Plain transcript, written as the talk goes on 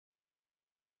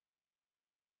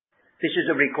This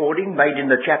is a recording made in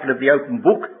the Chapel of the Open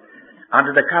Book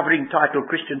under the covering title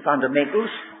Christian Fundamentals,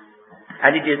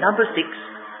 and it is number 6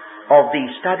 of the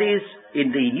studies in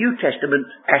the New Testament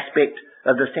aspect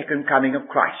of the second coming of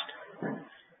Christ.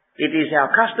 It is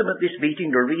our custom at this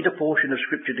meeting to read a portion of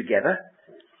Scripture together,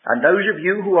 and those of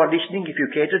you who are listening, if you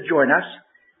care to join us,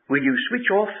 will you switch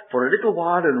off for a little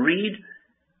while and read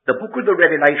the book of the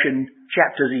Revelation,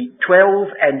 chapters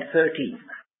 12 and 13.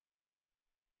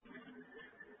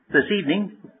 This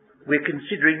evening, we're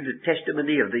considering the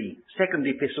testimony of the second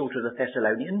epistle to the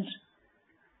Thessalonians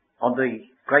on the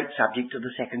great subject of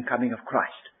the second coming of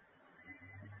Christ.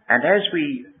 And as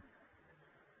we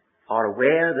are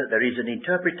aware that there is an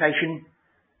interpretation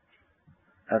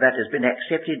that has been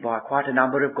accepted by quite a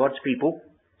number of God's people,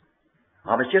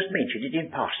 I must just mention it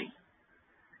in passing.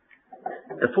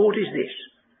 The thought is this,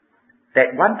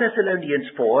 that 1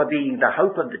 Thessalonians 4, being the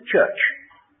hope of the church,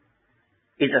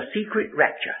 is a secret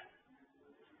rapture,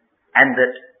 and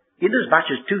that inasmuch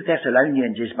as 2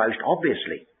 Thessalonians is most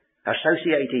obviously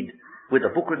associated with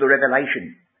the book of the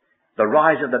Revelation, the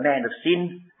rise of the man of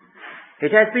sin,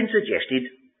 it has been suggested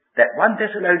that 1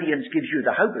 Thessalonians gives you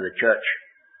the hope of the church,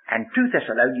 and 2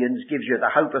 Thessalonians gives you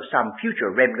the hope of some future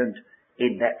remnant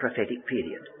in that prophetic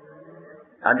period.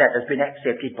 And that has been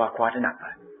accepted by quite a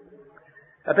number.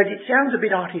 But it sounds a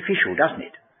bit artificial, doesn't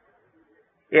it?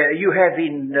 You have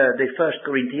in the 1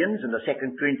 Corinthians and the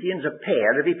 2 Corinthians a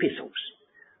pair of epistles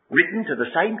written to the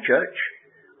same church,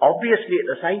 obviously at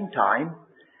the same time,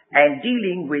 and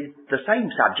dealing with the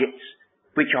same subjects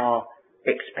which are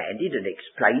expanded and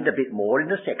explained a bit more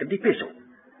in the second epistle.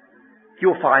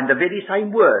 You'll find the very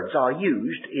same words are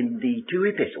used in the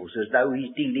 2 epistles as though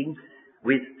he's dealing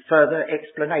with further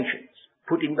explanations,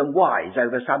 putting them wise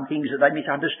over some things that they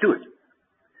misunderstood.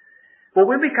 Well,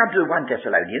 when we come to 1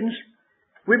 Thessalonians,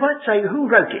 we might say, who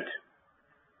wrote it?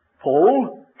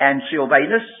 Paul and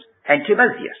Silvanus and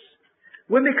Timotheus.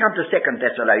 When we come to 2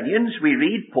 Thessalonians, we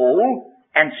read Paul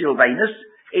and Silvanus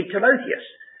and Timotheus.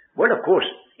 Well, of course,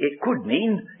 it could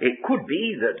be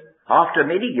that after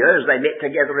many years they met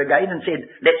together again and said,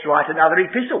 let's write another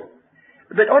epistle.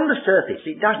 But on the surface,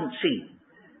 it doesn't seem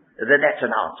that that's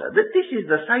an answer. That this is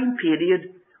the same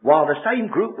period while the same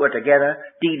group were together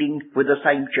dealing with the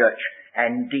same church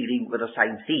and dealing with the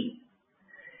same theme.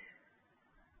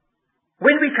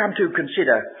 When we come to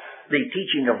consider the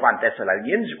teaching of 1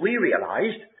 Thessalonians, we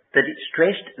realized that it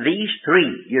stressed these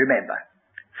 3, you remember.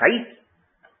 Faith,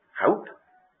 hope,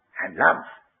 and love.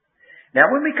 Now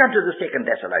when we come to the 2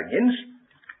 Thessalonians,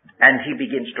 and he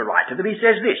begins to write to them, he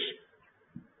says this,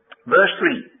 verse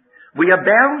 3, we are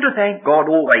bound to thank God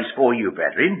always for you,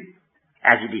 brethren,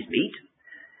 as it is meet,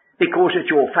 because that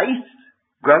your faith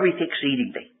groweth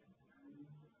exceedingly.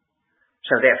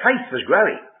 So their faith was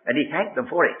growing, and he thanked them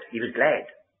for it. He was glad.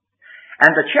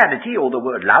 And the charity, or the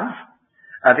word love,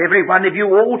 of every one of you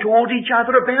all towards each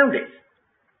other aboundeth,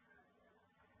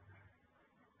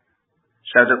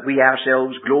 so that we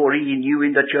ourselves glory in you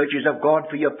in the churches of God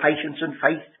for your patience and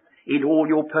faith in all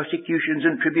your persecutions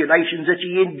and tribulations that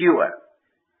ye endure.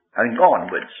 And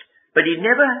onwards. But he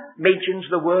never mentions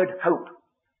the word hope.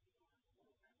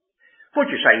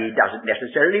 Would you say he doesn't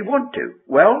necessarily want to?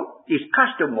 Well, his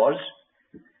custom was,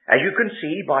 as you can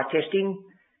see by testing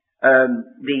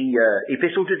the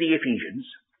epistle to the Ephesians,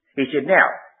 he said, now,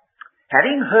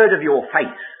 having heard of your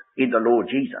faith in the Lord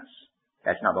Jesus,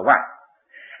 that's number 1,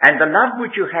 and the love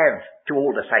which you have to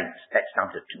all the saints, that's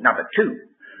number 2,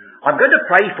 I'm going to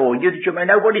pray for you that you may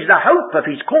know what is the hope of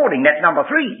his calling, that's number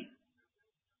 3.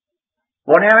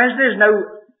 Well, now, as there's no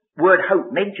word hope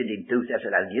mentioned in 2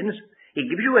 Thessalonians, he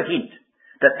gives you a hint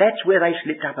that that's where they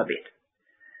slipped up a bit.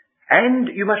 And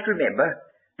you must remember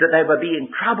that they were being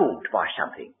troubled by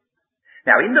something.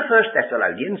 Now, in the 1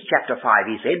 Thessalonians, chapter 5,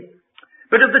 he said,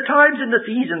 but of the times and the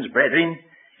seasons, brethren,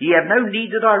 ye have no need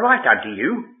that I write unto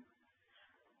you.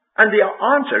 And the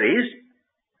answer is,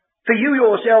 for you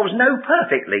yourselves know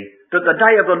perfectly that the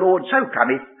day of the Lord so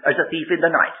cometh as a thief in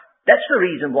the night. That's the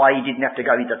reason why he didn't have to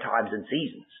go into times and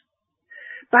seasons.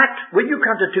 But when you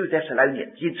come to 2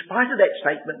 Thessalonians, in spite of that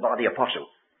statement by the apostle,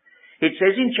 it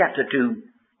says in chapter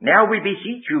 2, now we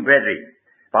beseech you, brethren,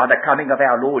 by the coming of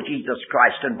our Lord Jesus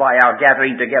Christ and by our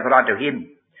gathering together unto him,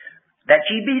 that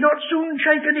ye be not soon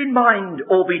shaken in mind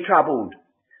or be troubled,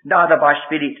 neither by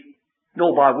spirit,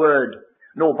 nor by word,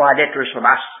 nor by letters from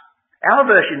us. Our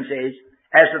version says,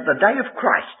 as that the day of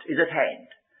Christ is at hand.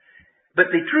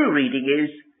 But the true reading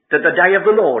is that the day of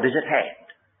the Lord is at hand.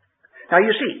 Now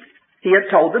you see, he had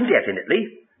told them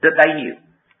definitely that they knew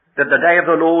that the day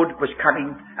of the Lord was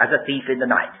coming as a thief in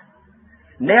the night.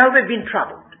 Now they've been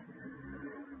troubled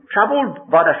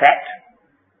by the fact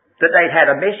that they'd had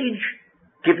a message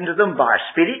given to them by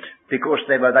Spirit, because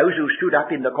there were those who stood up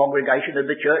in the congregation of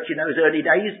the church in those early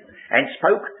days and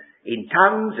spoke in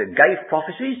tongues and gave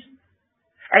prophecies.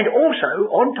 And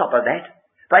also, on top of that,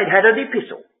 they'd had an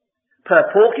epistle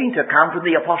purporting to come from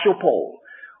the Apostle Paul.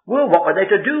 Well, what were they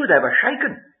to do? They were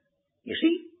shaken, you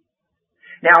see.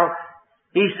 Now,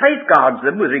 he safeguards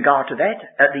them with regard to that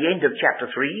at the end of chapter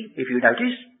 3, if you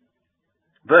notice.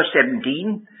 Verse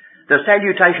 17, the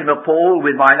salutation of Paul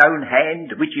with mine own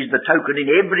hand, which is the token in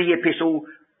every epistle,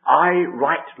 I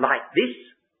write like this.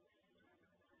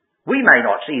 We may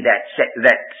not see that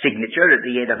signature at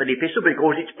the end of an epistle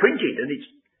because it's printed and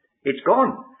it's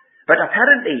gone. But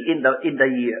apparently in the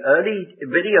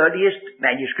very earliest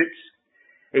manuscripts,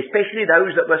 especially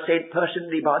those that were sent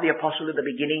personally by the apostle at the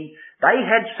beginning, they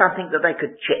had something that they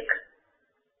could check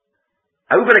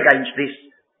over against this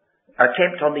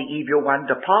attempt on the evil one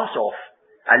to pass off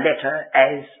a letter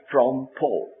as from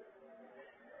Paul.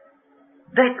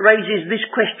 That raises this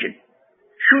question: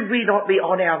 should we not be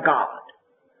on our guard?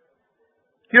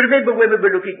 You remember when we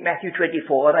were looking at Matthew 24,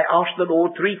 they asked the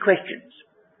Lord 3 questions.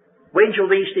 When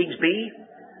shall these things be?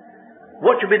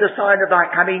 What shall be the sign of thy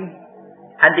coming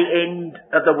and the end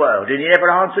of the world? And he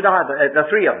never answered either, the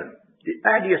 3 of them.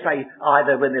 How do you say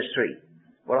either when there's 3?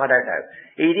 Well, I don't know.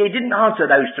 He didn't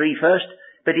answer those 3 first,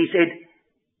 but he said,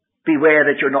 beware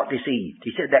that you're not deceived.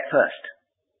 He said that first.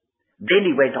 Then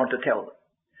he went on to tell them.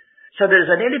 So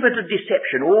there's an element of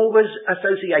deception always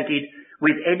associated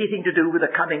with anything to do with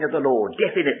the coming of the Lord.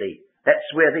 Definitely. That's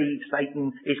where Satan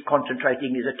is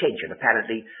concentrating his attention,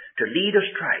 apparently, to lead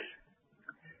astray.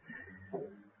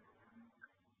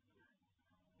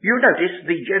 You'll notice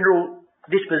the general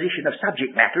disposition of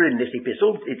subject matter in this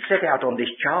epistle. It's set out on this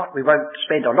chart. We won't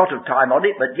spend a lot of time on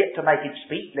it, but yet to make it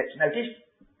speak, let's notice.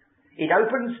 It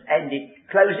opens and it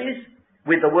closes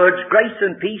with the words grace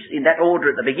and peace in that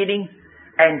order at the beginning,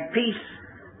 and peace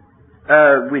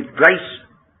with grace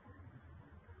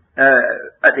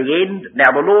at the end.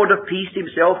 Now the Lord of peace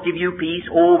himself give you peace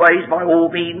always by all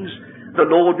means. The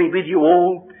Lord be with you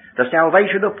all. The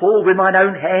salvation of Paul with mine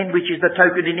own hand, which is the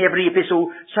token in every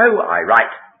epistle. So I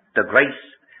write, the grace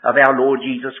of our Lord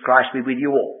Jesus Christ be with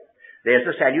you all. There's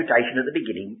the salutation at the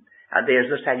beginning, and there's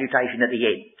the salutation at the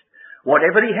end.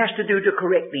 Whatever he has to do to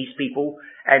correct these people,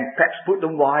 and perhaps put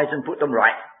them wise and put them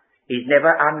right, is never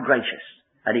ungracious,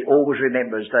 and he always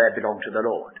remembers they belong to the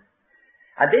Lord.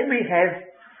 And then we have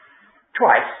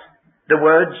twice the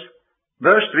words,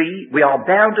 verse 3, we are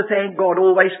bound to thank God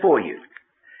always for you.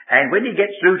 And when he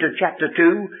gets through to chapter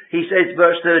 2, he says,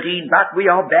 verse 13, but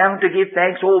we are bound to give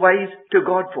thanks always to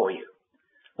God for you.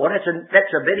 Well, that's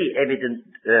a very evident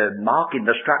mark in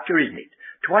the structure, isn't it?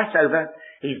 Twice over,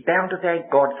 he's bound to thank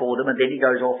God for them, and then he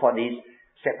goes off on his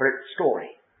separate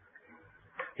story.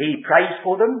 He prays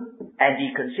for them, and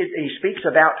he speaks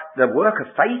about the work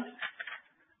of faith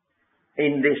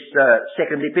in this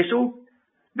second epistle,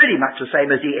 very much the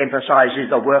same as he emphasizes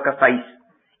the work of faith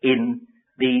in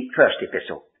the first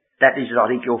epistle. That is, I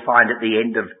think you'll find at the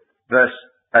end of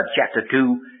chapter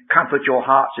 2, comfort your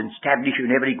hearts and establish you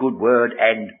in every good word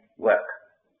and work.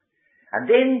 And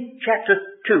then chapter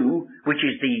 2, which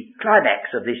is the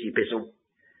climax of this epistle,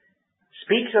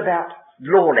 speaks about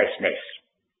lawlessness,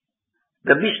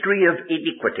 the mystery of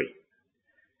iniquity,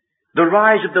 the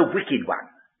rise of the wicked one,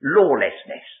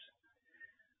 lawlessness,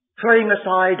 throwing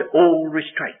aside all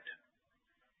restraint.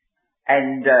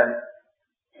 And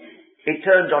it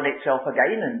turns on itself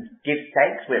again and gives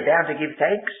thanks. We're bound to give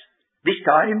thanks. This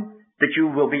time that you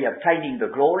will be obtaining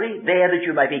the glory, there that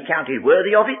you may be counted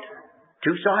worthy of it.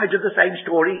 2 sides of the same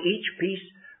story, each piece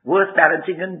worth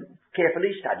balancing and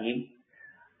carefully studying.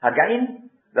 Again,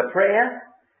 the prayer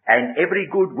and every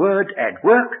good word and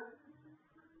work.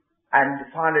 And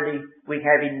finally, we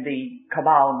have in the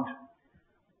command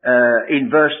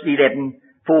in verse 11,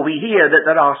 for we hear that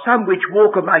there are some which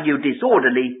walk among you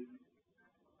disorderly,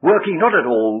 working not at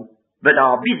all, but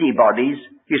are busybodies.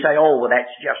 You say, oh, well,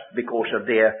 that's just because of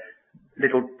their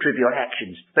little trivial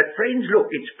actions. But friends, look,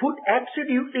 it's put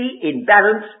absolutely in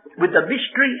balance with the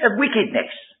mystery of wickedness.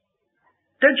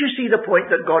 Don't you see the point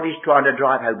that God is trying to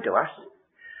drive home to us?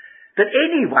 That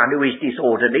anyone who is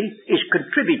disorderly is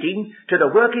contributing to the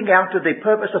working out of the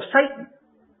purpose of Satan.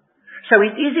 So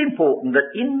it is important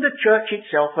that in the church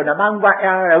itself and among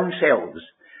our own selves,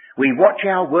 we watch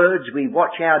our words, we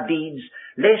watch our deeds,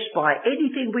 lest by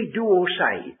anything we do or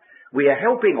say, we are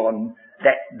helping on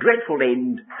that dreadful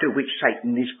end to which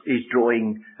Satan is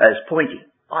drawing as pointing.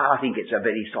 I think it's a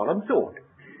very solemn thought,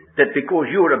 that because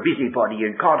you're a busybody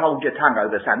and can't hold your tongue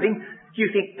over something, you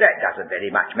think that doesn't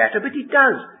very much matter, but it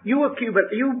does. You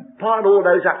pile all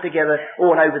those up together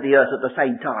all over the earth at the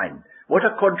same time. What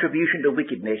a contribution to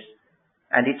wickedness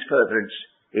and its furtherance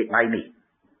it may mean.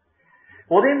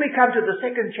 Well, then we come to the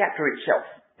second chapter itself,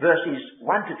 verses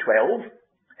 1 to 12,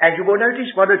 and you will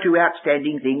notice one or two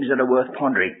outstanding things that are worth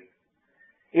pondering.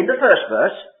 In the first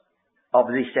verse of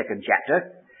this second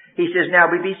chapter, he says, "Now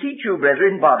we beseech you,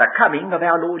 brethren, by the coming of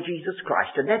our Lord Jesus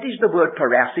Christ." And that is the word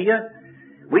parousia,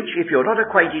 which, if you're not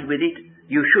acquainted with it,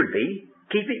 you should be.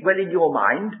 Keep it well in your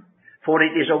mind, for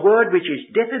it is a word which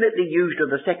is definitely used of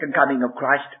the second coming of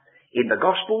Christ in the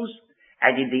Gospels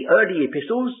and in the early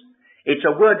epistles. It's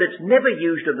a word that's never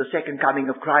used of the second coming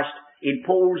of Christ in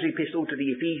Paul's epistle to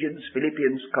the Ephesians,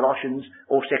 Philippians, Colossians,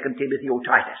 or 2 Timothy or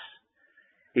Titus.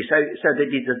 So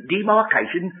that it's a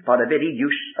demarcation by the very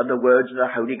use of the words of the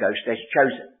Holy Ghost has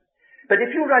chosen. But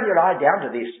if you run your eye down to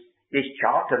this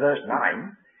chart, to verse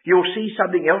 9, you'll see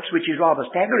something else which is rather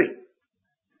staggering.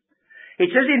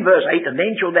 It says in verse 8, "And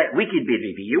then shall that wicked be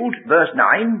revealed," verse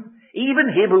 9, "even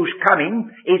him whose coming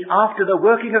is after the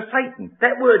working of Satan."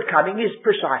 That word coming is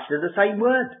precisely the same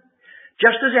word.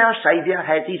 Just as our Saviour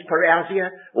has his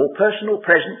parousia, or personal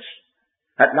presence,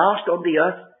 at last on the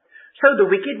earth, so the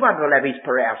wicked one will have his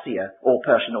parousia, or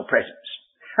personal presence.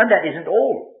 And that isn't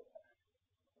all.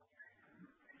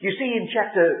 You see in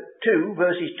chapter 2,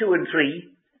 verses 2 and 3,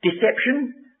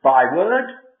 deception by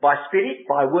word, by spirit,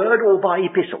 by word, or by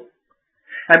epistle.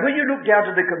 And when you look down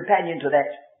to the companion to that,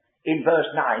 in verse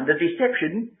 9, the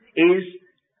deception is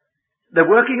the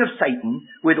working of Satan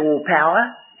with all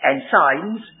power and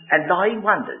signs and lying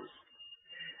wonders.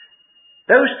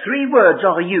 Those three words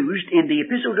are used in the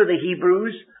epistle to the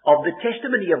Hebrews of the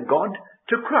testimony of God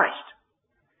to Christ,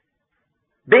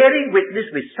 bearing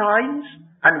witness with signs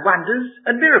and wonders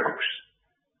and miracles.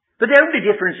 But the only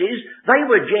difference is they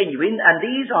were genuine, and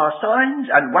these are signs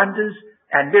and wonders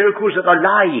and miracles that are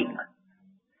lying.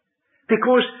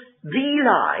 Because the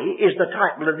lie is the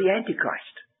title of the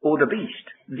Antichrist, or the beast.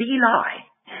 The lie.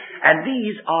 And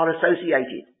these are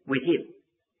associated with him.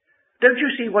 Don't you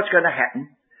see what's going to happen?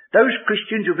 Those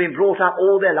Christians who've been brought up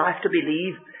all their life to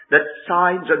believe that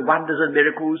signs and wonders and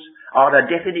miracles are a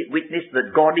definite witness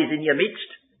that God is in your midst.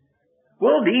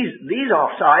 Well, these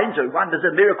are signs and wonders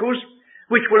and miracles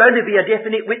which will only be a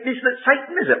definite witness that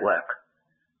Satan is at work.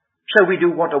 So we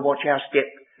do want to watch our step,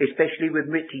 especially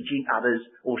when we're teaching others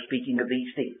or speaking of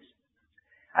these things.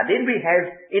 And then we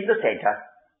have in the centre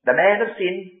the man of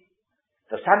sin,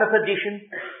 the son of perdition,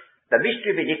 the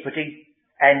mystery of iniquity,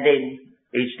 and then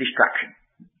his destruction.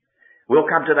 We'll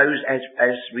come to those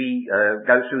as we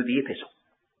go through the epistle.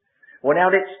 Well, now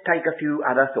let's take a few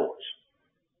other thoughts.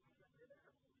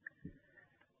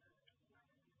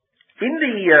 In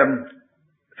the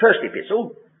first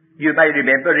epistle, you may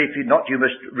remember, if you're not, you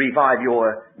must revive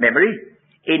your memory,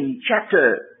 in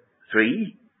chapter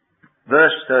 3,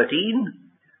 verse 13,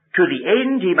 "To the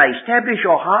end he may establish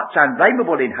your hearts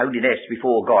unblameable in holiness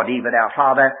before God, even our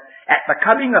Father, at the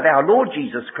coming of our Lord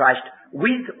Jesus Christ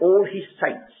with all his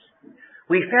saints."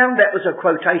 We found that was a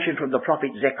quotation from the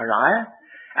prophet Zechariah,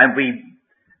 and we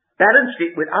balanced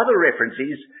it with other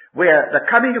references where the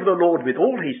coming of the Lord with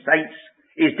all his saints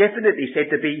is definitely said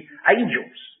to be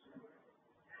angels.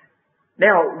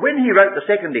 Now, when he wrote the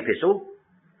second epistle,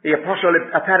 the apostle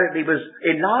apparently was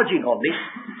enlarging on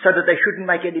this so that they shouldn't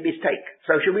make any mistake.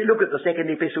 So shall we look at the second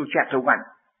epistle, chapter 1?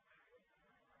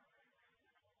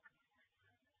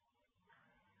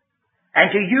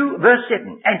 "And to you," verse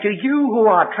 7, "and to you who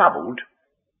are troubled,"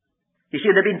 you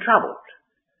see, they've been troubled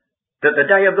that the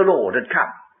day of the Lord had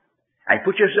come, and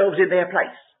put yourselves in their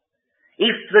place.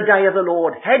 If the day of the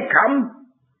Lord had come,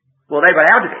 well, they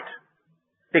were out of it,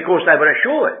 because they were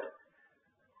assured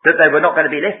that they were not going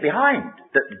to be left behind,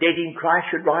 that the dead in Christ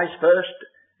should rise first,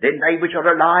 then they which are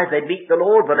alive, they'd meet the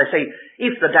Lord. But they say,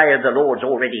 if the day of the Lord's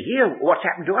already here, what's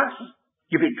happened to us?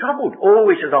 You've been troubled. Oh,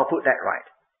 he says, I'll put that right.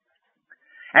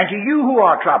 "And to you who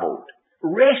are troubled,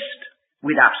 rest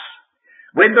with us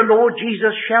when the Lord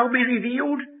Jesus shall be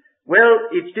revealed." Well,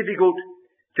 it's difficult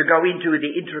to go into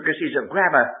the intricacies of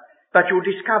grammar, but you'll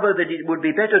discover that it would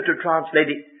be better to translate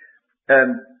it,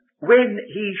 "when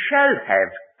he shall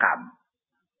have come,"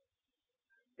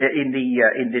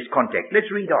 in this context. Let's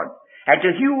read on. "And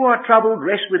to you who are troubled,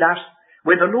 rest with us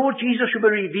when the Lord Jesus shall be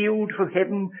revealed from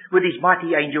heaven with his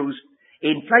mighty angels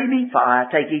in flaming fire,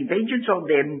 taking vengeance on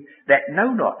them that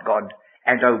know not God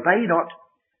and obey not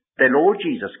the Lord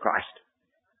Jesus Christ,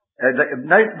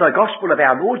 the gospel of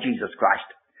our Lord Jesus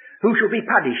Christ, who shall be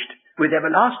punished with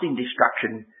everlasting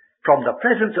destruction from the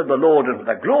presence of the Lord and from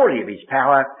the glory of his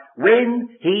power, when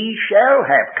he shall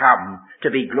have come to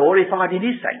be glorified in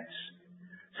his saints."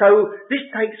 So this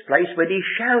takes place when he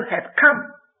shall have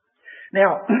come.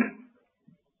 Now,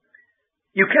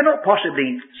 you cannot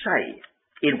possibly say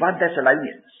in 1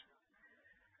 Thessalonians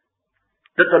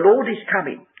that the Lord is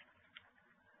coming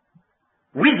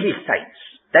with his saints,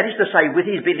 that is to say, with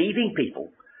his believing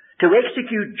people, to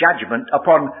execute judgment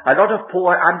upon a lot of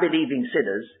poor unbelieving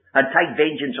sinners and take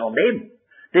vengeance on them.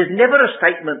 There's never a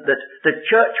statement that the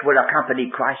church will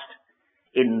accompany Christ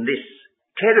in this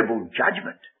terrible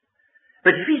judgment.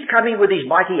 But if he's coming with his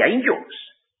mighty angels,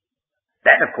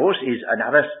 that of course is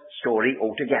another story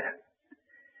altogether.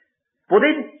 Well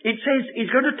then, it says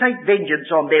he's going to take vengeance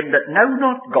on them that know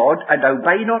not God and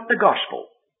obey not the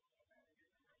gospel.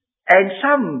 And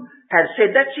some have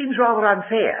said that seems rather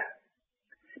unfair.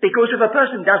 Because if a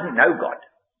person doesn't know God,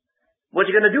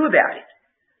 what's he going to do about it?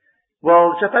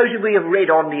 Well, supposing we have read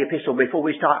on the epistle before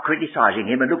we start criticising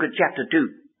him and look at chapter 2.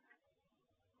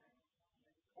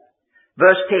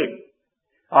 Verse 10.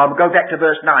 I'll go back to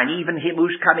verse 9. Even him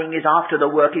whose coming is after the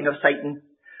working of Satan,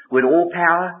 with all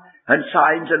power and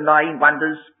signs and lying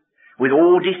wonders, with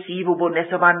all deceivableness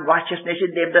of unrighteousness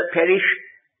in them that perish.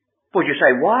 Would you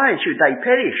say, why should they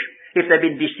perish if they've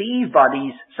been deceived by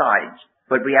these signs?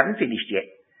 But we haven't finished yet.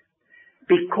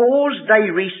 Because they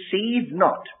received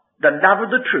not the love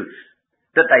of the truth,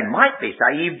 that they might be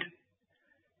saved.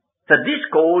 For this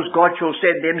cause God shall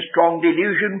send them strong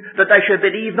delusion, that they shall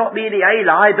believe not merely a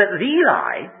lie, but the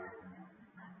lie.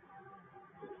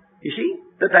 You see,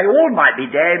 that they all might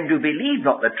be damned who believe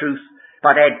not the truth,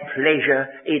 but had pleasure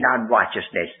in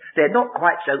unrighteousness. They're not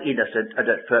quite so innocent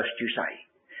as at first you say.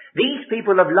 These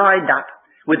people have lined up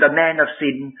with the man of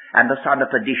sin and the son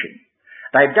of perdition.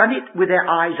 They've done it with their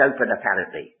eyes open,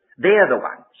 apparently. They're the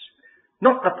ones.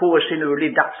 Not the poor sinner who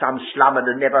lived up some slum and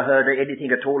had never heard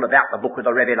anything at all about the book of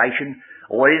the Revelation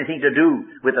or anything to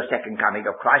do with the second coming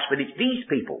of Christ, but it's these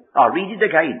people. I'll read it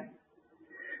again.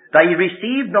 They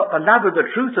received not the love of the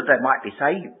truth that they might be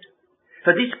saved.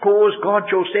 For this cause God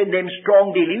shall send them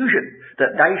strong delusion,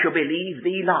 that they shall believe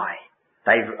the lie.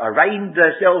 They've arraigned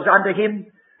themselves under him.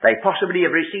 They possibly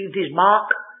have received his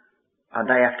mark, and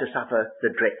they have to suffer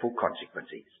the dreadful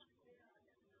consequences.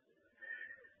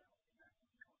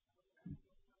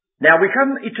 Now we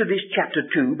come into this chapter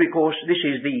 2 because this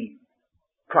is the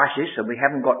crisis and we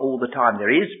haven't got all the time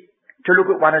there is to look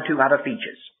at one or two other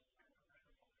features.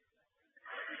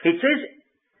 It says,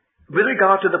 with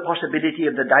regard to the possibility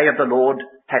of the day of the Lord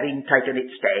having taken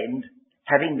its stand,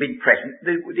 having been present,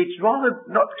 it's rather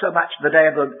not so much the day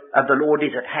of the Lord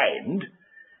is at hand,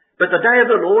 but the day of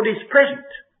the Lord is present.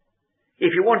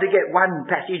 If you want to get one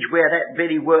passage where that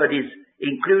very word is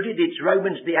included, it's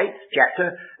Romans the 8th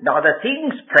chapter, neither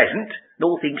things present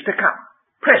nor things to come.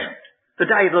 Present. The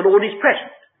day of the Lord is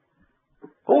present.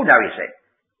 Oh no, he said,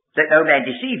 let no man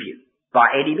deceive you by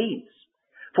any means.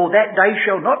 For that day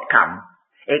shall not come,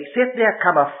 except there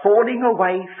come a falling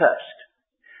away first.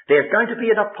 There's going to be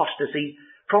an apostasy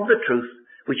from the truth,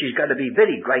 which is going to be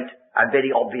very great and very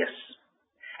obvious.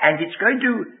 And it's going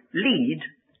to lead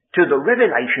to the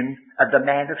revelation of the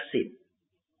man of sin.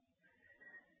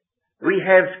 We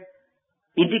have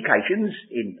indications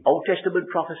in Old Testament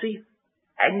prophecy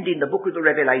and in the book of the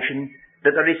Revelation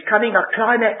that there is coming a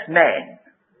climax man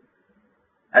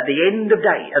at the end of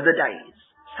the days.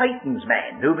 Satan's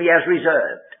man, whom he has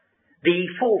reserved. The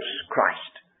false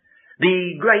Christ.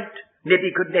 The great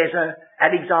Nebuchadnezzar,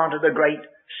 Alexander the Great,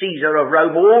 Caesar of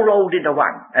Rome, all rolled into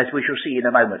one, as we shall see in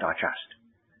a moment, I trust.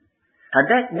 And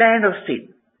that man of sin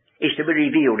is to be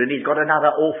revealed, and he's got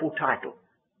another awful title.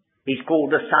 He's called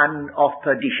the son of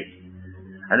perdition.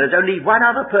 And there's only one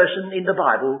other person in the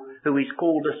Bible who is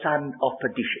called the son of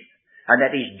perdition. And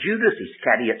that is Judas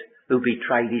Iscariot, who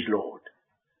betrayed his Lord.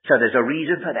 So there's a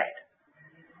reason for that.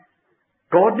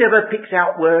 God never picks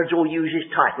out words or uses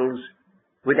titles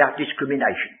without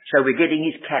discrimination. So we're getting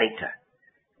his character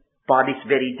by this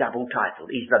very double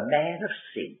title. He's the man of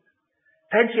sin.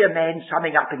 Fancy a man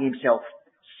summing up in himself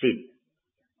sin.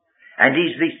 And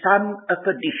he's the son of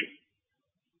perdition.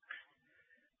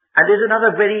 And there's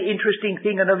another very interesting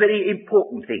thing and a very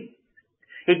important thing.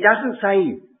 It doesn't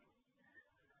say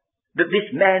that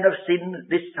this man of sin,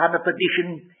 this son of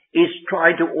perdition, is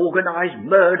trying to organize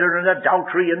murder and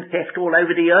adultery and theft all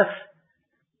over the earth.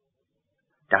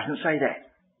 Doesn't say that.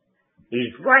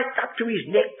 He's right up to his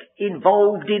neck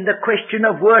involved in the question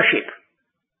of worship.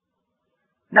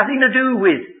 Nothing to do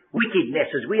with wickedness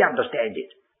as we understand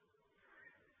it.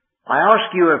 I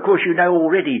ask you, of course you know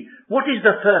already, what is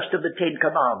the first of the 10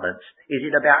 commandments? Is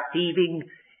it about thieving?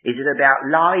 Is it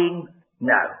about lying?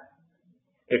 No.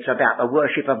 It's about the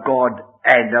worship of God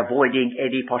and avoiding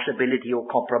any possibility or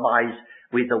compromise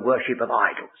with the worship of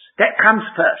idols. That comes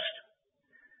first.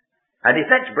 And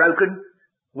if that's broken,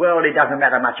 well, it doesn't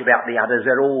matter much about the others.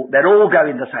 They're all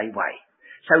going the same way.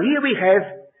 So here we have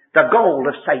the goal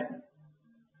of Satan.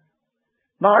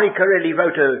 Marie Corelli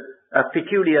wrote a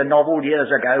peculiar novel years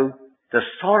ago, The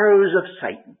Sorrows of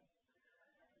Satan.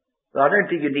 Well, I don't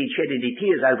think you need shed any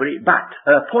tears over it, but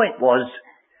her point was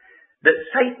that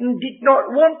Satan did not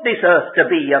want this earth to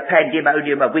be a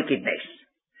pandemonium of wickedness.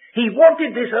 He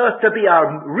wanted this earth to be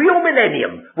a real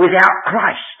millennium without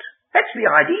Christ. That's the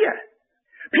idea.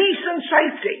 Peace and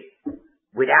safety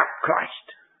without Christ.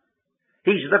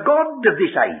 He's the God of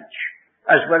this age,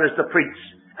 as well as the prince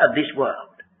of this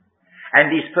world. And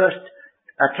his first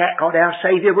attack on our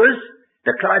Saviour was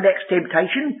the climax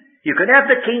temptation. You can have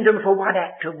the kingdom for one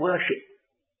act of worship.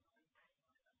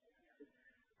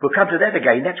 We'll come to that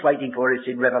again. That's waiting for us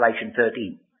in Revelation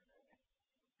 13.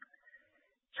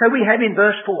 So we have in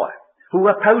verse 4, who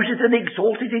opposes and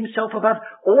exalted himself above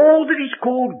all that is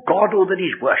called God or that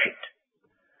is worshipped,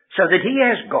 so that he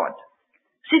as God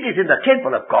sitteth in the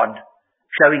temple of God,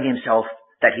 showing himself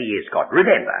that he is God.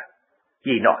 Remember,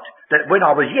 ye not, that when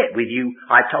I was yet with you,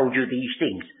 I told you these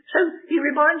things. So he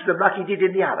reminds them like he did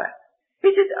in the other. He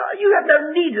said, you have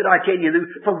no need that I tell you,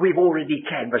 for we've already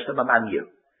canvassed them among you.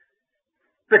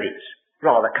 But it's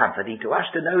rather comforting to us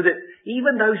to know that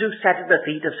even those who sat at the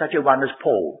feet of such a one as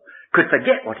Paul could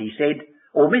forget what he said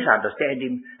or misunderstand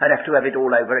him and have to have it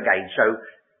all over again. So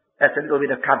that's a little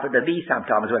bit of comfort to me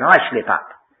sometimes when I slip up.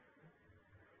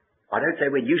 I don't say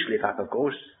when you slip up, of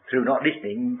course. Through not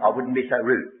listening, I wouldn't be so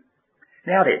rude.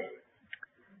 Now then,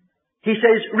 he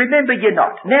says, remember ye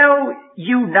not. Now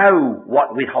you know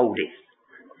what withholdeth.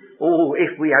 Oh,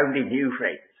 if we only knew,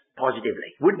 friends,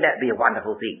 positively. Wouldn't that be a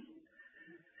wonderful thing?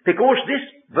 Because this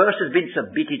verse has been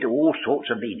submitted to all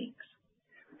sorts of meanings.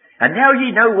 And now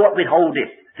ye know what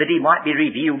withholdeth, that he might be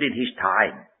revealed in his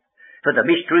time. For the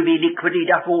mystery of iniquity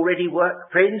doth already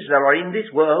work. Friends, there are in this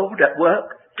world at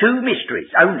work 2 mysteries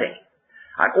only.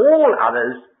 And all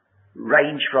others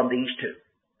range from these 2.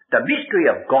 The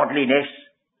mystery of godliness,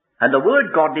 and the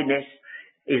word godliness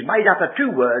is made up of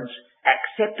 2 words,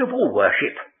 acceptable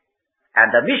worship, and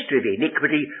the mystery of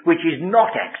iniquity, which is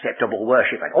not acceptable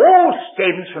worship. And all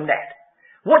stems from that.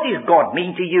 What does God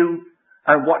mean to you,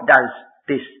 and what does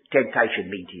this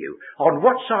temptation mean to you? On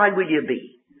what side will you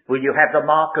be? Will you have the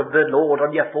mark of the Lord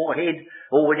on your forehead,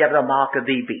 or will you have the mark of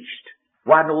the beast?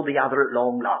 One or the other at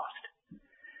long last.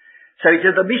 So it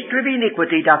says, the mystery of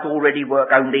iniquity doth already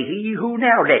work. Only he who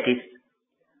now letteth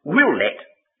will let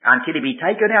until he be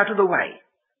taken out of the way.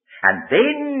 And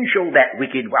then shall that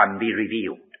wicked one be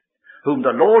revealed, whom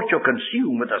the Lord shall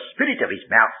consume with the spirit of his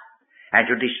mouth, and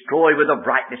shall destroy with the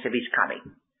brightness of his coming.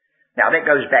 Now that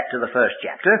goes back to the first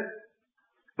chapter,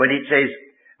 when it says,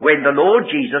 when the Lord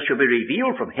Jesus shall be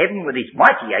revealed from heaven with his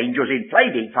mighty angels in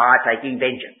flaming fire, taking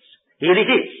vengeance. Here it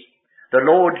is. The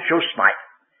Lord shall smite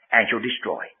and shall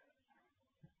destroy.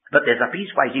 But there's a piece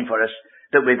waiting for us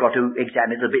that we've got to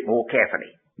examine a bit more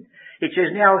carefully. It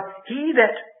says, now, he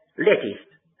that letteth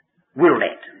will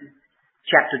let.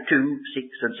 Chapter 2,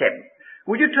 6 and 7.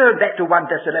 Will you turn back to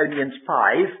 1 Thessalonians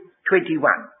 5:21?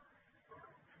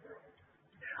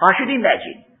 I should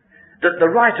imagine that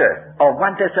the writer of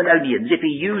 1 Thessalonians, if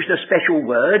he used a special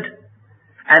word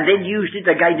and then used it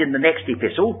again in the next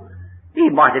epistle, he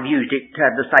might have used it to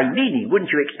have the same meaning.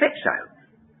 Wouldn't you expect so?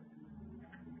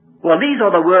 Well, these are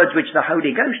the words which the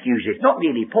Holy Ghost uses, not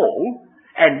merely Paul.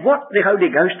 And what the Holy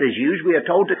Ghost has used, we are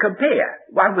told to compare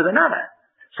one with another.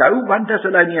 So, 1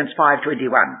 Thessalonians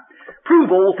 5:21. Prove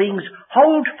all things,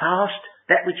 hold fast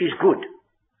that which is good.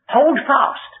 Hold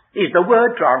fast is the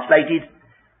word translated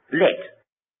let.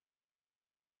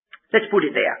 Let's put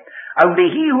it there. Only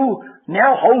he who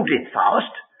now holdeth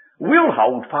fast will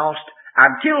hold fast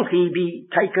until he be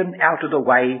taken out of the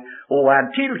way, or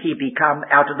until he be come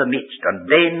out of the midst, and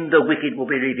then the wicked will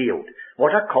be revealed.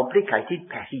 What a complicated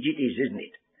passage it is, isn't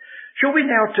it? Shall we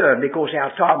now turn, because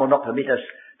our time will not permit us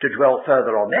to dwell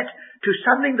further on that, to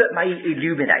something that may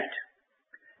illuminate.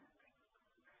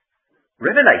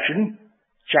 Revelation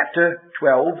chapter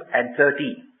 12 and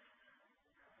 13.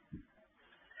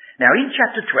 Now in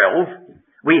chapter 12,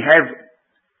 we have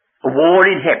a war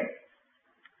in heaven.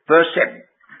 Verse 7.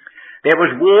 There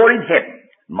was war in heaven.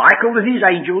 Michael and his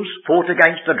angels fought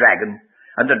against the dragon,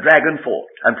 and the dragon fought,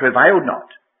 and prevailed not,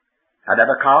 and they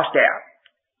were cast down.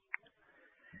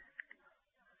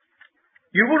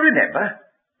 You will remember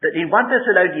that in 1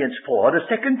 Thessalonians 4, the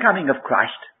second coming of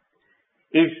Christ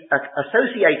is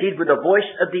associated with the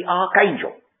voice of the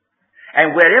archangel.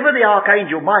 And wherever the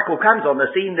archangel Michael comes on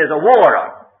the scene, there's a war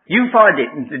on. You find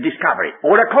it and discover it,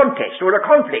 or a contest, or a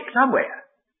conflict somewhere.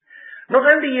 Not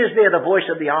only is there the voice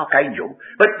of the archangel,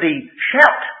 but the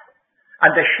shout.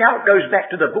 And the shout goes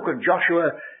back to the book of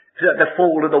Joshua, the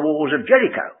fall of the walls of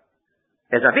Jericho.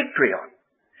 There's a victory on.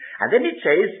 And then it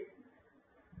says,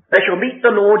 they shall meet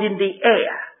the Lord in the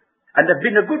air, And there have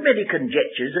been a good many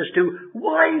conjectures as to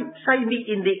why say me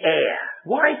in the air?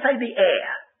 Why say the air?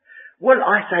 Well,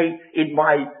 I say in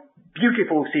my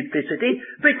beautiful simplicity,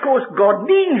 because God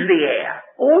means the air.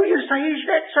 All you say is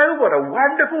that so? What a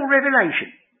wonderful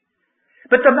revelation.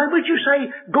 But the moment you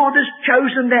say God has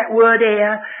chosen that word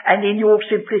air, and in your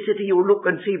simplicity you'll look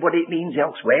and see what it means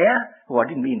elsewhere, I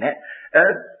didn't mean that,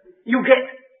 you get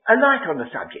a light on the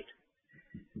subject.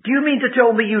 Do you mean to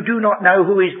tell me you do not know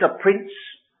who is the prince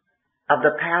of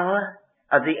the power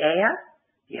of the air?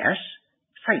 Yes,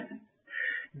 Satan.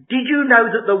 Did you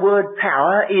know that the word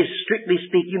power is, strictly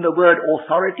speaking, the word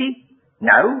authority?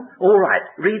 No? All right.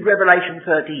 Read Revelation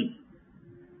 13.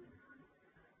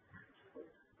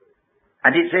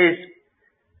 And it says,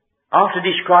 after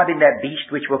describing that beast,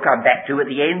 which we'll come back to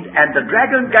at the end, and the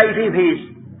dragon gave him his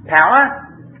power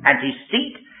and his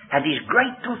seat and his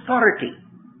great authority.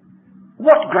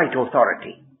 What great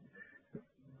authority?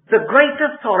 The great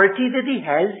authority that he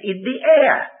has in the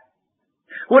air.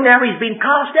 Well, now he's been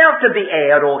cast out of the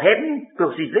air or heaven,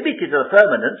 because he's limited to the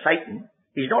firmament, Satan.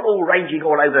 He's not all ranging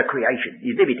all over creation.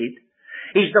 He's limited.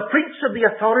 He's the prince of the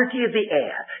authority of the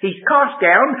air. He's cast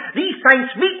down. These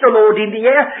saints meet the Lord in the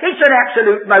air. It's an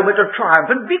absolute moment of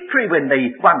triumph and victory when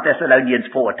the 1 Thessalonians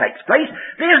 4 takes place.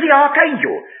 There's the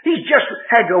archangel. He's just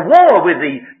had a war with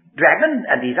the dragon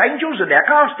and his angels, and they're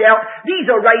cast out.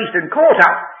 These are raised and caught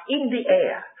up in the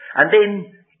air. And then,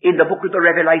 in the book of the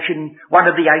Revelation, one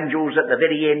of the angels at the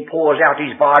very end pours out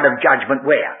his vial of judgment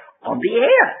where? On the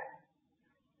air.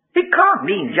 It can't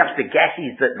mean just the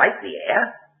gases that make the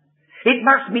air. It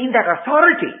must mean that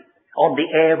authority on the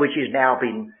air which has now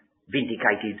been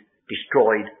vindicated,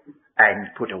 destroyed,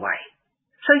 and put away.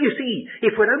 So you see,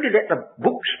 if we'll only let the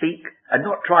book speak and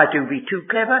not try to be too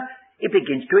clever, it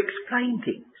begins to explain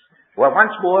things. Well,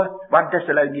 once more,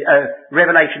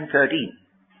 Revelation 13.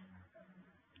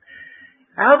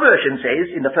 Our version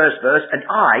says, in the first verse, and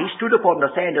I stood upon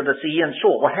the sand of the sea and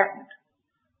saw what happened.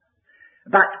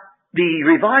 But the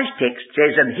revised text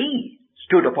says, and he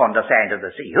stood upon the sand of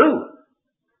the sea. Who?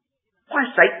 Why,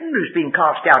 Satan, who's been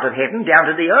cast out of heaven down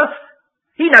to the earth.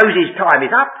 He knows his time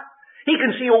is up. He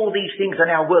can see all these things are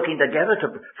now working together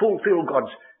to fulfill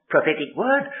God's prophetic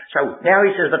word. So now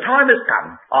he says, the time has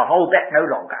come. I'll hold that no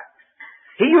longer.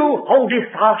 He who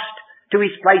holdeth fast to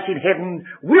his place in heaven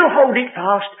will hold it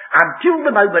fast until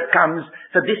the moment comes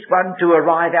for this one to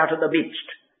arrive out of the midst.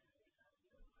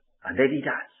 And then he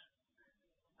does.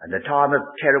 And the time of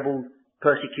terrible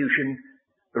persecution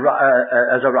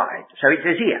has arrived. So it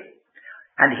says here,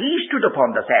 and he stood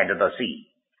upon the sand of the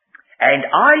sea, and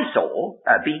I saw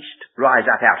a beast rise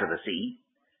up out of the sea,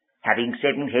 having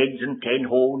 7 heads and 10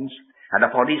 horns, and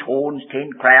upon his horns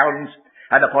 10 crowns,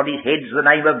 and upon his heads the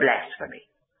name of blasphemy.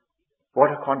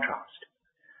 What a contrast.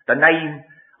 The name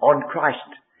on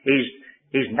Christ is,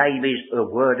 his name is the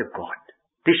Word of God.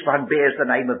 This one bears the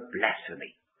name of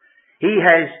blasphemy. He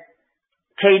has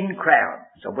 10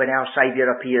 crowns, and when our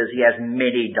Saviour appears, he has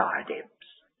many diadems.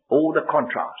 All the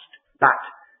contrast, but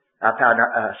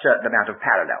a certain amount of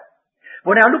parallel.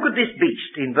 Well, now look at this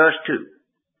beast in verse 2.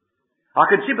 I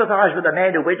can sympathize with the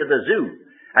man who went to the zoo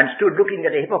and stood looking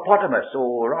at a hippopotamus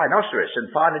or rhinoceros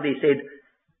and finally said,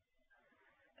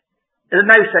 there's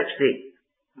no such thing.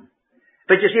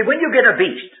 But you see, when you get a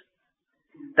beast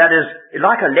that is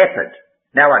like a leopard,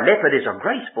 now a leopard is a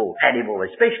graceful animal,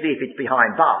 especially if it's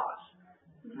behind bars.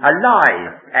 A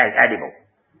live animal.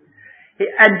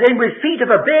 And then with feet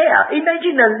of a bear.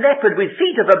 Imagine a leopard with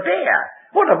feet of a bear.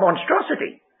 What a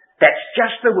monstrosity. That's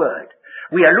just the word.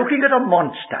 We are looking at a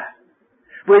monster.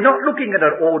 We're not looking at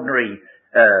an ordinary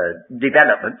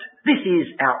development. This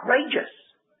is outrageous.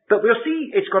 But we'll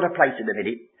see it's got a place in a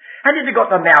minute. And it's got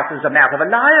the mouth as the mouth of a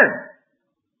lion.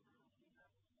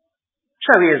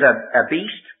 So here's a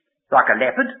beast, like a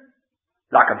leopard,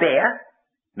 like a bear,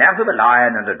 mouth of a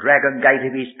lion, and the dragon gave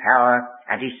him his power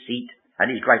and his seat and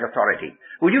his great authority.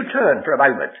 Will you turn for a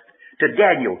moment to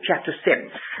Daniel chapter 7?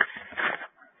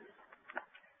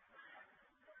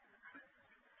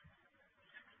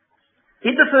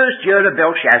 In the first year of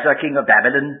Belshazzar, king of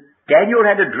Babylon, Daniel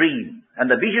had a dream, and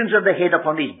the visions of the head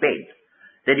upon his bed.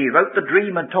 Then he wrote the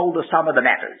dream and told the sum of the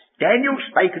matters. Daniel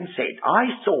spake and said,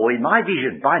 I saw in my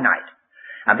vision by night,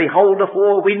 and behold, the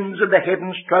 4 winds of the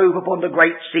heavens strove upon the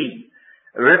great sea.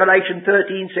 Revelation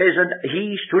 13 says, and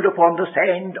he stood upon the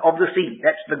sand of the sea.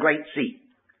 That's the great sea.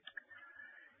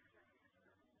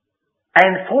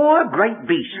 And 4 great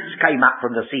beasts came up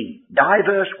from the sea,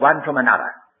 diverse one from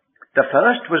another. The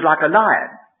first was like a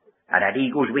lion, and had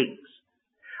eagle's wings.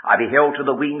 I beheld till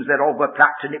the wings thereof were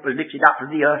plucked, and it was lifted up from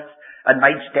the earth, and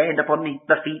made stand upon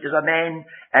the feet as a man,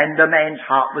 and a man's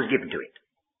heart was given to it.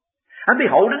 And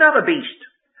behold, another beast,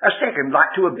 A second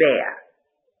like to a bear.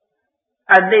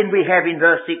 And then we have in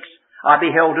verse 6, I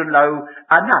beheld and lo,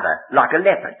 another like a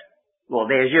leopard. Well,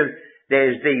 there's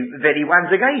the very ones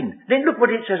again. Then look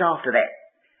what it says after that.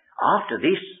 After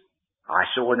this, I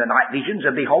saw in the night visions,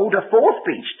 and behold, a fourth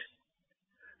beast,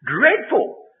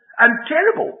 dreadful and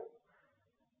terrible.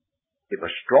 It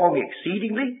was strong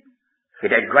exceedingly.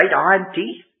 It had great iron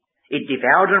teeth. It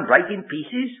devoured and brake in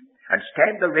pieces, and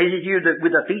stamped the residue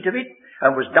with the feet of it,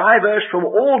 and was diverse from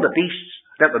all the beasts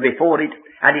that were before it,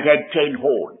 and it had 10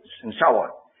 horns, and so on.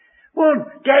 Well,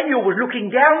 Daniel was looking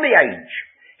down the age.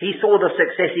 He saw the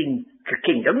succeeding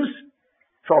kingdoms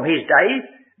from his day.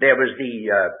 There was the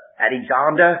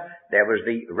Alexander, there was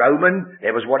the Roman,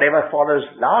 there was whatever follows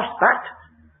last, but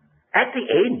at the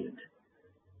end,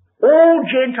 all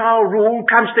Gentile rule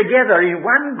comes together in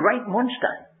one great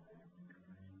monster.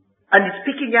 And it's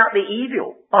picking out the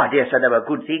evil. I dare say there were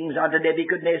good things under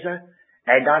Nebuchadnezzar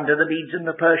and under the Medes and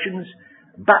the Persians,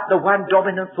 but the one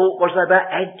dominant thought was they were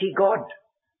anti-God.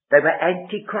 They were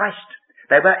anti-Christ.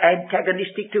 They were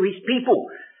antagonistic to his people.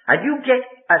 And you get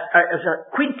as a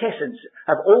quintessence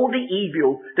of all the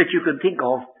evil that you can think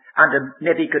of under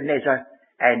Nebuchadnezzar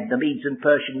and the Medes and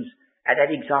Persians and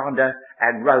Alexander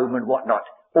and Rome and whatnot,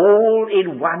 all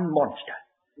in one monster.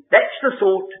 That's the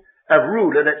sort of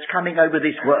ruler that's coming over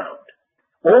this world.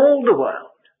 All the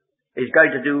world is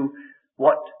going to do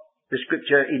what the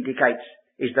scripture indicates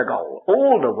is the goal.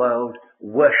 All the world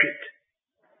worshipped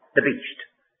the beast.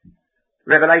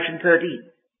 Revelation 13.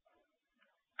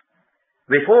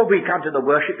 Before we come to the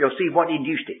worship, you'll see what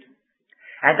induced it.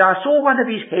 And I saw one of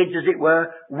his heads, as it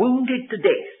were, wounded to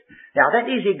death. Now that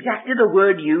is exactly the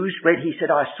word used when he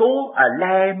said, I saw a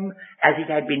lamb as it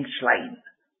had been slain.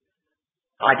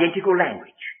 Identical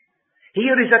language.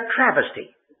 Here is a travesty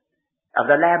of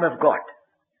the Lamb of God,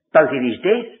 both in his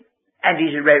death and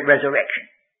his resurrection.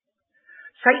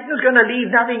 Satan's going to leave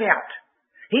nothing out.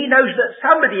 He knows that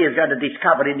somebody is going to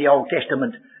discover in the Old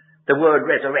Testament the word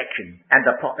resurrection and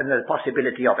the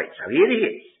possibility of it. So here he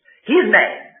is. His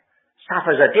man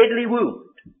suffers a deadly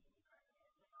wound,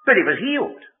 but he was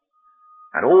healed.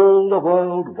 And all the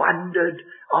world wondered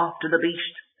after the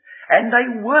beast, and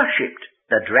they worshipped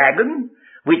the dragon,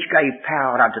 which gave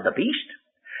power unto the beast,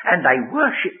 and they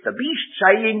worshipped the beast,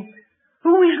 saying,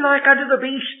 Who is like unto the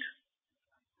beast?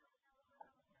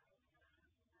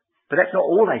 But that's not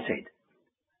all they said.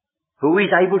 Who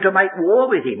is able to make war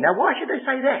with him? Now why should they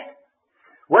say that?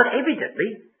 Well,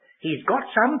 evidently, he's got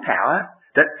some power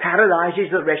that paralyzes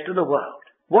the rest of the world.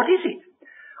 What is it?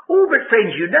 Oh, but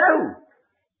friends, you know.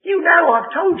 You know,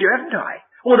 I've told you, haven't I?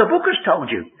 Or the book has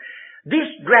told you. This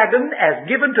dragon has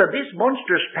given to this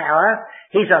monstrous power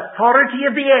his authority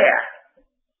of the air.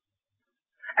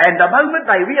 And the moment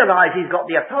they realize he's got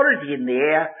the authority in the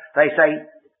air, they say,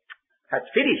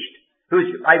 that's finished.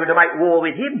 Who's able to make war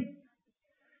with him?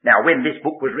 Now, when this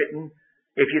book was written,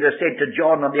 if you'd have said to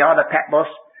John on the Isle of Patmos,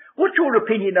 what's your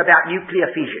opinion about nuclear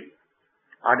fission?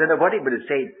 I don't know what he would have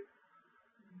said.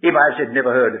 He might have said, never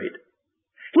heard of it.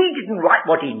 He didn't write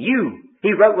what he knew.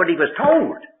 He wrote what he was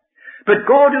told. But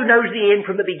God, who knows the end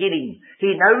from the beginning,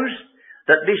 he knows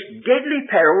that this deadly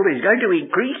peril is going to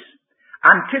increase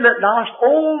until at last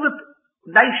all the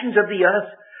nations of the earth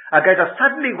are going to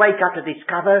suddenly wake up to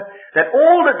discover that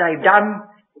all that they've done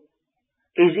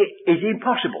is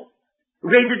impossible,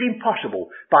 rendered impossible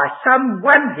by some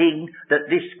one thing that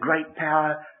this great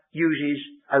power uses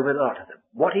over a lot of them.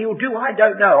 What he'll do, I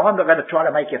don't know. I'm not going to try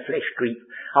to make your flesh creep.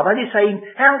 I'm only saying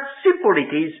how simple it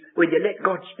is when you let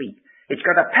God speak. It's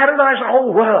going to paralyze the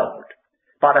whole world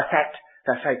by the fact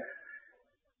they say,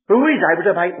 who is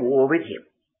able to make war with him?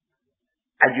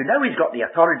 And you know he's got the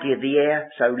authority of the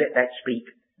air, so let that speak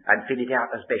and fill it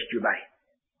out as best you may.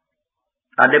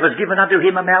 And there was given unto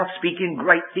him a mouth speaking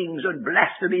great things and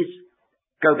blasphemies.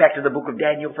 Go back to the book of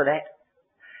Daniel for that.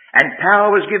 And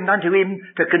power was given unto him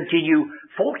to continue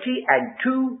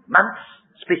 42 months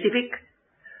specific.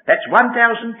 That's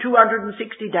 1,260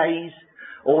 days,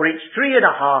 or it's 3.5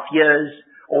 years,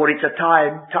 or it's a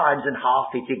times and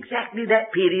half. It's exactly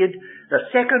that period, the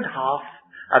second half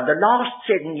of the last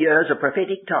 7 years of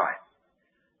prophetic time,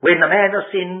 when the man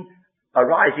of sin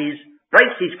arises,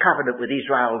 breaks his covenant with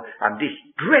Israel, and this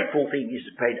dreadful thing is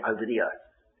spread over the earth.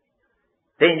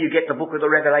 Then you get the book of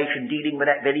the Revelation dealing with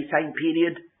that very same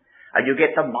period, and you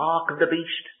get the mark of the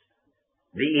beast,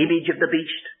 the image of the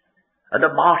beast, and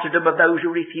the martyrdom of those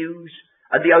who refuse,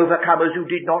 and the overcomers who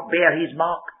did not bear his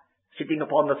mark, sitting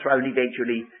upon the throne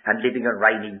eventually and living and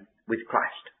reigning with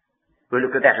Christ. We'll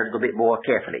look at that a little bit more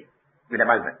carefully in a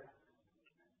moment.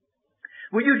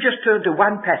 Will you just turn to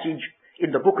one passage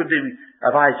in the book of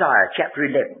Isaiah, chapter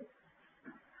 11.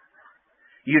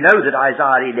 You know that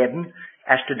Isaiah 11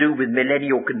 has to do with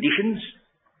millennial conditions.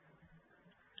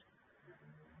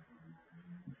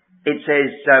 It says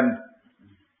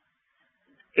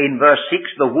in verse 6,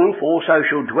 the wolf also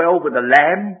shall dwell with the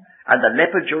lamb, and the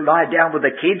leopard shall lie down with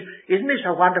the kid. Isn't this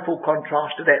a wonderful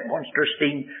contrast to that monstrous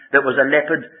thing that was a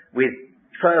leopard with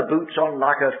fur boots on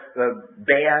like a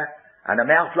bear and a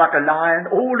mouth like a lion?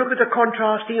 Oh, look at the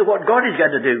contrast here, what God is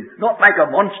going to do. Not make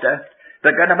a monster,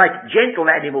 but going to make gentle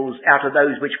animals out of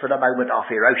those which for the moment are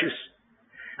ferocious.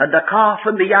 And the calf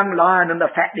and the young lion and the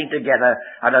fatling together,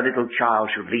 and a little child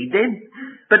shall lead them.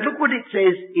 But look what it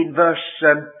says in verse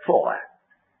 4.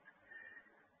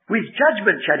 With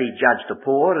judgment shall he judge the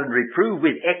poor, and reprove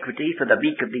with equity for the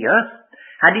meek of the earth.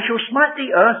 And he shall smite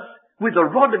the earth with the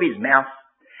rod of his mouth,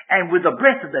 and with the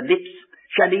breath of the lips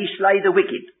shall he slay the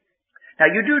wicked.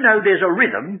 Now you do know there's a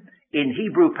rhythm in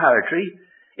Hebrew poetry.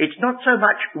 It's not so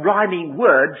much rhyming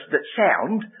words that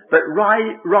sound, but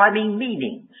rhyming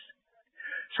meanings.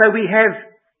 So we have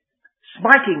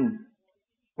smiting,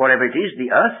 whatever it is,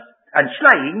 the earth, and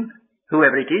slaying,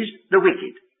 whoever it is, the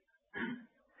wicked.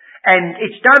 And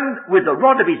it's done with the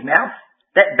rod of his mouth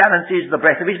that balances the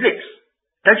breath of his lips.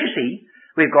 Don't you see?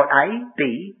 We've got A,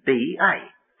 B, B, A.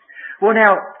 Well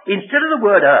now, instead of the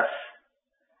word earth,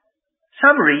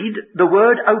 some read the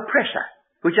word oppressor,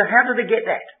 which is, how do they get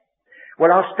that?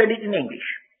 Well, I'll spell it in English.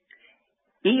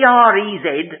 E-R-E-Z,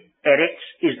 eretz,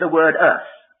 is the word earth.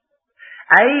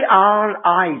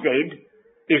 A-R-I-Z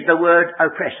is the word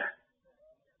oppressor.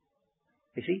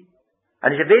 You see?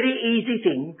 And it's a very easy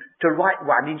thing to write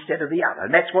one instead of the other.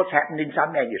 And that's what's happened in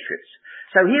some manuscripts.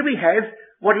 So here we have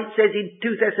what it says in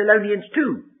 2 Thessalonians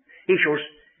 2. He shall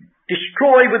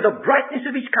destroy with the brightness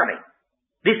of his coming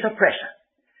this oppressor.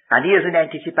 And here's an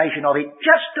anticipation of it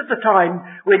just at the time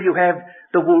when you have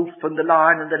the wolf and the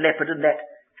lion and the leopard and that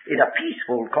in a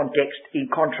peaceful context, in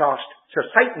contrast to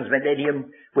Satan's millennium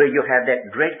where you have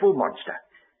that dreadful monster.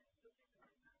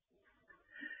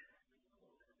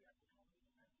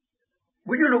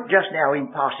 Will you look just now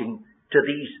in passing to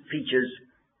these features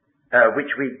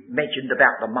which we mentioned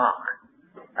about the mark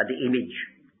and the image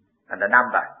and the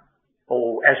number,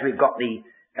 or as we've got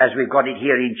it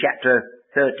here in chapter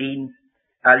 13.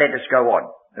 Let us go on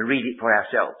and read it for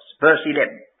ourselves. Verse 11.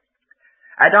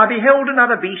 And I beheld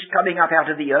another beast coming up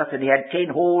out of the earth, and he had 10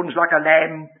 horns like a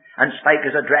lamb, and spake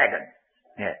as a dragon.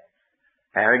 Yeah.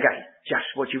 There again, just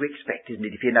what you expect, isn't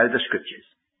it, if you know the scriptures.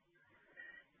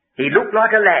 He looked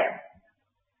like a lamb.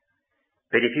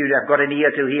 But if you have got an ear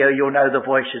to hear, you'll know the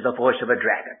voice is the voice of a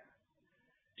dragon.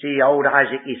 See, old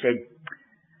Isaac, he said,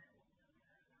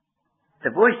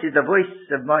 the voice is the voice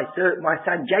of my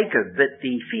son Jacob, but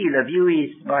the feel of you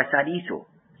is my son Esau.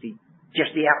 See,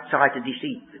 just the outside to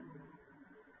deceive.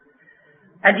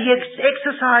 And he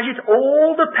exercises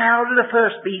all the power of the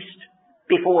first beast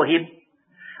before him,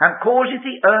 and causes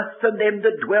the earth and them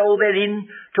that dwell therein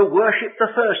to worship the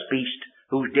first beast,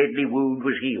 whose deadly wound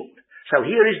was healed. So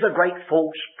here is the great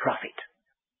false prophet.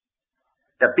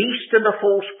 The beast and the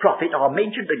false prophet are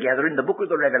mentioned together in the book of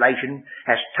the Revelation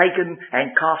as taken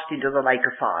and cast into the lake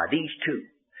of fire, these two.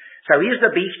 So here's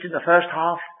the beast in the first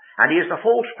half, and here's the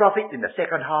false prophet in the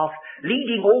second half,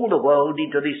 leading all the world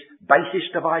into this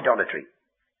basest of idolatry.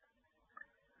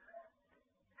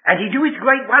 And he doeth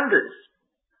great wonders.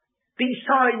 These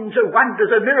signs and wonders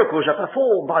and miracles are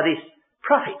performed by this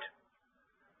prophet.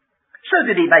 So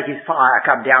did he make his fire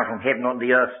come down from heaven on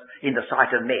the earth in the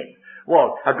sight of men?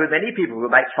 Well, a good many people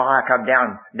will make fire come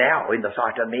down now in the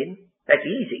sight of men. That's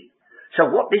easy. So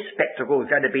what this spectacle is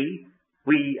going to be,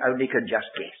 we only can just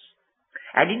guess.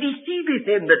 And he deceiveth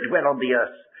them that dwell on the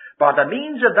earth by the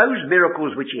means of those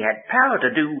miracles which he had power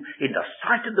to do in the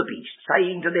sight of the beast,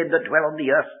 saying to them that dwell on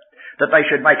the earth that they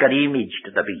should make an image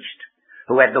to the beast,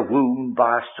 who had the wound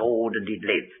by a sword and did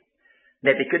live.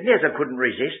 Nebuchadnezzar couldn't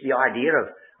resist the idea of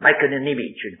making an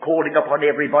image and calling upon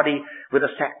everybody with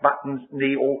the sack buttons,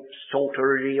 the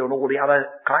psaltery and all the other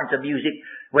kinds of music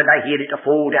when they hear it to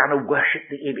fall down and worship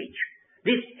the image.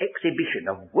 This exhibition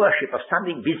of worship of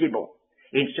something visible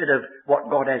instead of what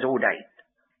God has ordained.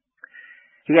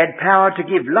 He had power to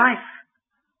give life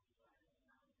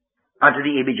unto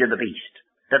the image of the beast,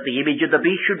 that the image of the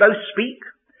beast should both speak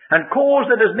and cause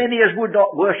that as many as would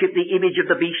not worship the image of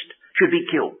the beast should be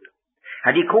killed.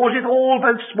 And he causeth all,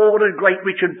 both small and great,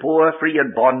 rich and poor, free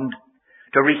and bond,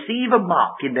 to receive a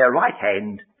mark in their right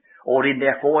hand or in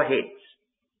their foreheads.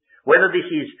 Whether this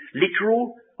is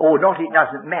literal or not, it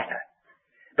doesn't matter.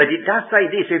 But it does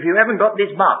say this: if you haven't got this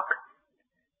mark,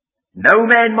 no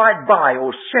man might buy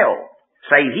or sell,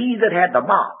 save he that had the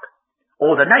mark,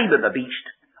 or the name of the beast,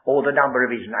 or the number of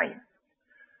his name.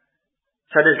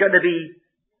 So there's going to be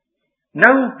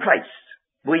no place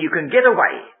where you can get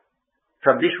away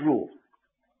from this rule.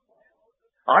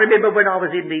 I remember when I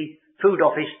was in the food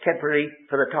office temporary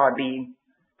for the time being,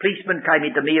 policeman came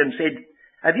into me and said,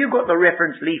 "Have you got the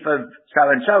reference leaf of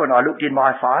so-and-so?" And I looked in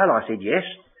my file. I said, "Yes."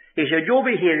 He said, "You'll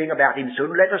be hearing about him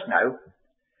soon. Let us know."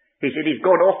 He said, "He's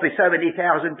gone off with so many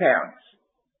 £1,000.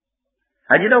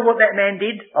 And you know what that man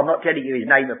did? I'm not telling you his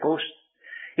name, of course.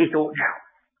 He thought, "Now,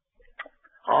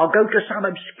 I'll go to some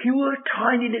obscure,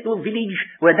 tiny little village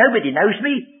where nobody knows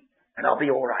me, and I'll be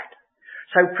all right."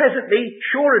 So presently,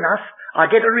 sure enough, I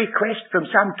get a request from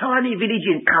some tiny village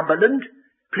in Cumberland.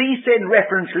 "Please send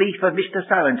reference leaf of Mr.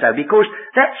 So-and-so," because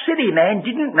that silly man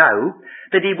didn't know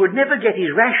that he would never get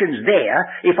his rations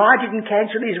there if I didn't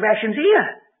cancel his rations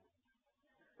here.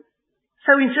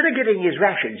 So instead of getting his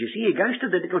rations, you see, he goes to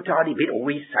the little tiny bit,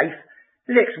 always safe.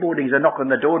 The next morning there's a knock on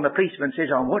the door and the policeman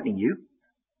says, "I'm wanting you."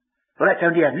 Well, that's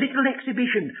only a little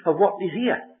exhibition of what is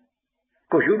here. Of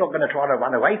course, you're not going to try to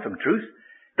run away from truth,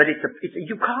 but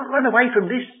you can't run away from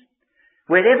this.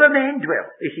 Wherever man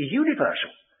dwells, this is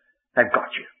universal. They've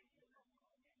got you.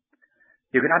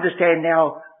 You can understand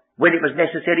now when it was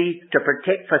necessary to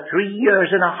protect for 3.5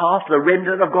 years the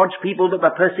remnant of God's people that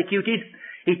were persecuted.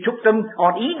 He took them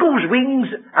on eagle's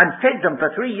wings and fed them for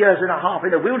 3.5 years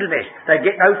in the wilderness. They'd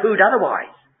get no food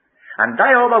otherwise. And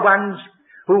they are the ones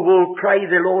who will pray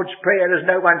the Lord's Prayer as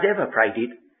no one's ever prayed it.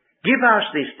 "Give us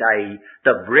this day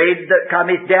the bread that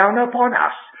cometh down upon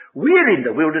us. We're in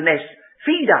the wilderness.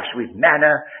 Feed us with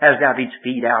manna as thou didst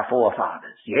feed our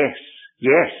forefathers." Yes,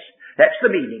 yes, that's the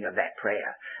meaning of that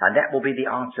prayer. And that will be the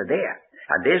answer there.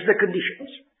 And there's the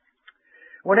conditions.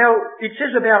 Well, now, it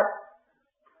says about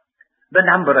the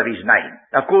number of his name.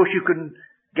 Of course, you can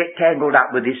get tangled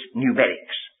up with this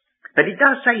numerics. But it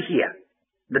does say here,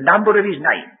 the number of his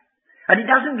name. And it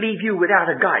doesn't leave you without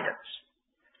a guidance.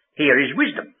 Here is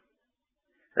wisdom.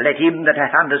 "Let him that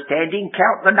hath understanding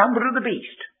count the number of the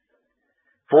beast.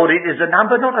 For it is the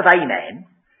number not of a man,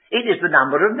 it is the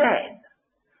number of man."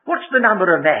 What's the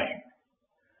number of man?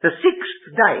 The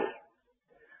 6th day.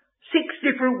 6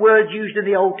 different words used in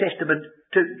the Old Testament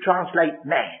to translate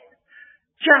man.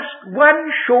 Just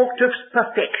one short of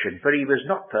perfection, for he was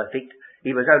not perfect.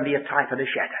 He was only a type and a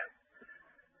shadow.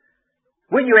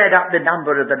 When you add up the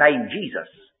number of the name Jesus,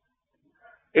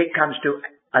 it comes to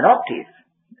an octave.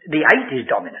 The 8 is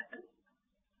dominant.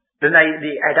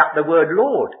 Add up the word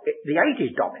Lord, the 8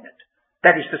 is dominant.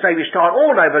 That is to say, we start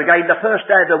all over again. The first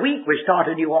day of the week, we start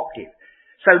a new octave.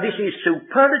 So this is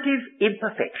superlative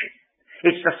imperfection.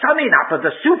 It's the summing up of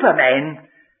the Superman,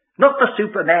 not the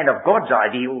Superman of God's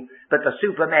ideal, but the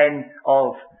Superman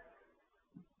of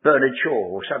Bernard Shaw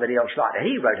or somebody else like that.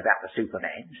 He wrote about the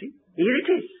Superman, see? Here it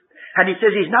is. And it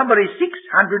says his number is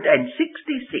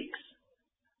 666.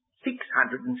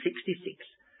 666.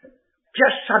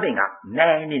 Just summing up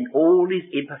man in all his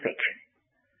imperfection.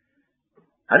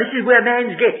 And this is where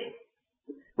man's getting.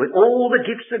 With all the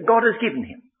gifts that God has given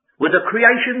him. With the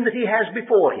creation that he has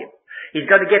before him. He's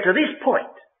going to get to this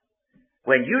point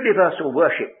when universal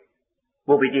worship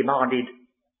will be demanded,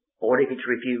 or if it's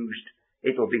refused,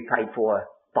 it will be paid for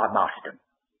by martyrdom.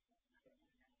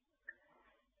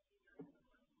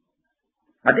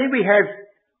 And then we have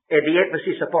the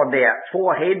emphasis upon their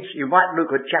foreheads. You might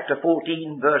look at chapter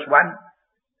 14, verse 1.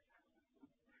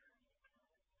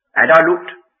 "And I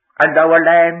looked, and lo, a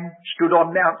lamb stood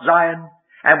on Mount Zion,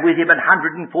 and with him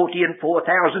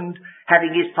 144,000,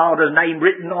 having his father's name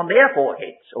written on their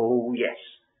foreheads." Oh, yes.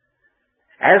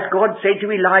 As God said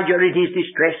to Elijah in his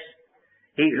distress,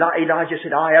 Elijah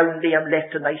said, "I only am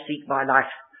left, and they seek my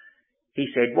life."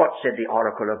 He said, what said the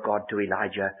oracle of God to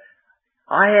Elijah?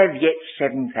 "I have yet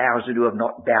 7,000 who have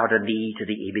not bowed a knee to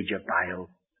the image of Baal."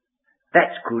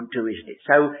 That's good too, isn't it?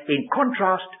 So, in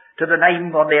contrast to the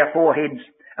name on their foreheads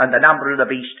and the number of the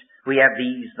beast, we have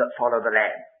these that follow the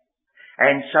Lamb.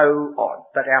 And so on.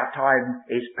 But our time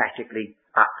is practically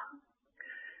up.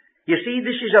 You see,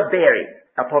 this is a bearing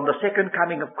upon the second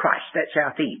coming of Christ. That's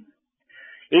our theme.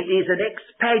 It is an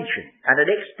expansion and an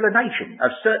explanation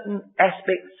of certain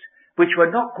aspects which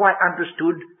were not quite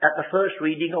understood at the first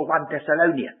reading of 1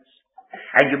 Thessalonians.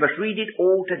 And you must read it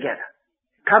all together.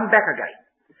 Come back again.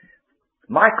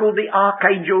 Michael the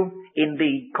archangel in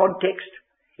the context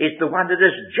is the one that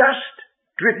has just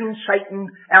driven Satan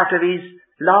out of his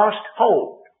last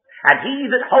hold. And he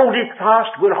that holdeth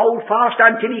fast will hold fast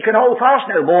until he can hold fast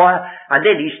no more. And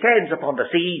then he stands upon the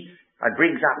sea and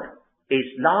brings up his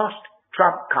last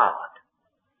trump card.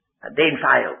 And then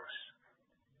fails.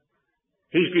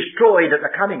 He's destroyed at the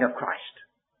coming of Christ.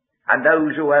 And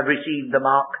those who have received the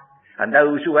mark, and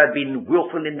those who have been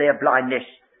willful in their blindness,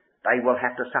 they will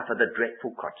have to suffer the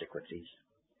dreadful consequences.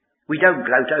 We don't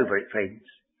gloat over it, friends.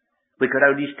 we could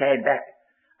only stand back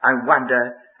and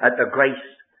wonder at the grace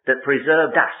that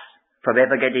preserved us from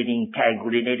ever getting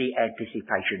entangled in any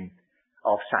anticipation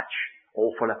of such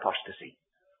awful apostasy.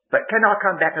 But can I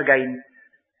come back again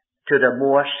to the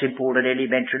more simple and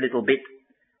elementary little bit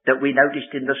that we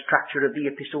noticed in the structure of the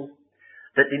epistle?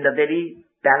 That in the very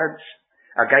balance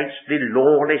against the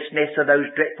lawlessness of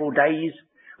those dreadful days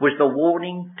was the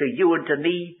warning to you and to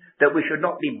me that we should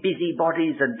not be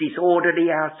busybodies and disorderly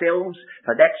ourselves,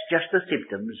 for that's just the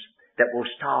symptoms that will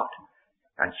start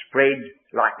and spread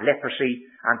like leprosy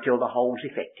until the whole's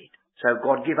affected. So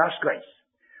God give us grace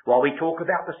while we talk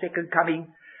about the second coming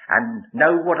and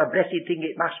know what a blessed thing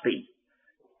it must be.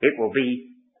 It will be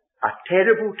a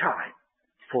terrible time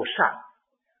for some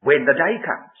when the day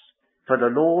comes for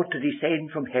the Lord to descend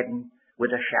from heaven with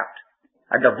a shout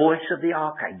and the voice of the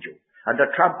archangel and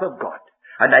the trump of God,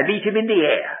 and they meet him in the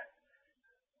air.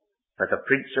 For the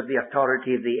prince of the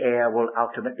authority of the air will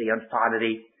ultimately and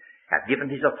finally have given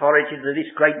his authority to this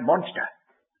great monster,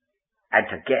 and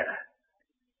together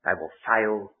they will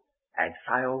fail and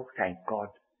fail, thank God,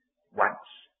 once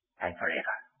and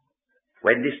forever.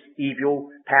 When this evil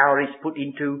power is put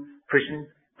into prison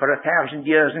for 1,000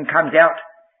 years and comes out,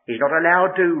 he's not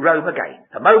allowed to roam again.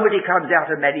 The moment he comes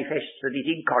out and manifests that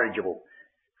he's incorrigible,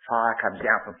 fire comes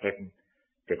down from heaven,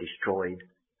 they're destroyed,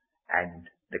 and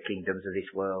the kingdoms of this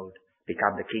world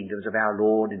become the kingdoms of our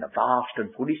Lord in the vast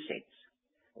and fullest sense.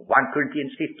 1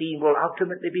 Corinthians 15 will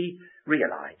ultimately be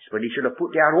realized when he shall have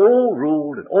put down all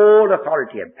rule and all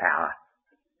authority and power,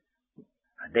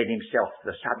 and then himself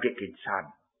the subjected Son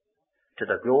to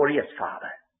the glorious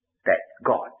Father, that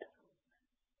God,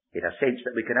 in a sense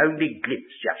that we can only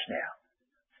glimpse just now.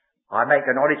 I make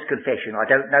an honest confession, I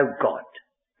don't know God.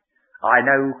 I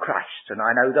know Christ and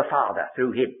I know the Father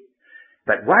through him.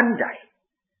 But one day,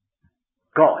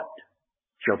 God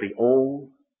shall be all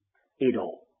in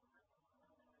all.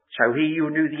 So he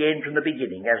who knew the end from the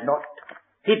beginning has not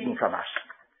hidden from us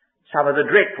some of the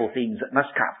dreadful things that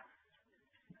must come.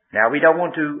 Now we don't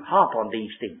want to harp on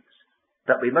these things,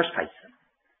 but we must face them.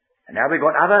 And now we've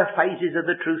got other phases of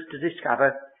the truth to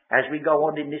discover as we go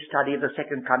on in this study of the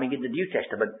second coming in the New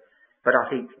Testament. But I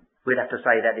think we'll have to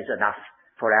say that is enough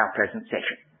for our present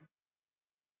session.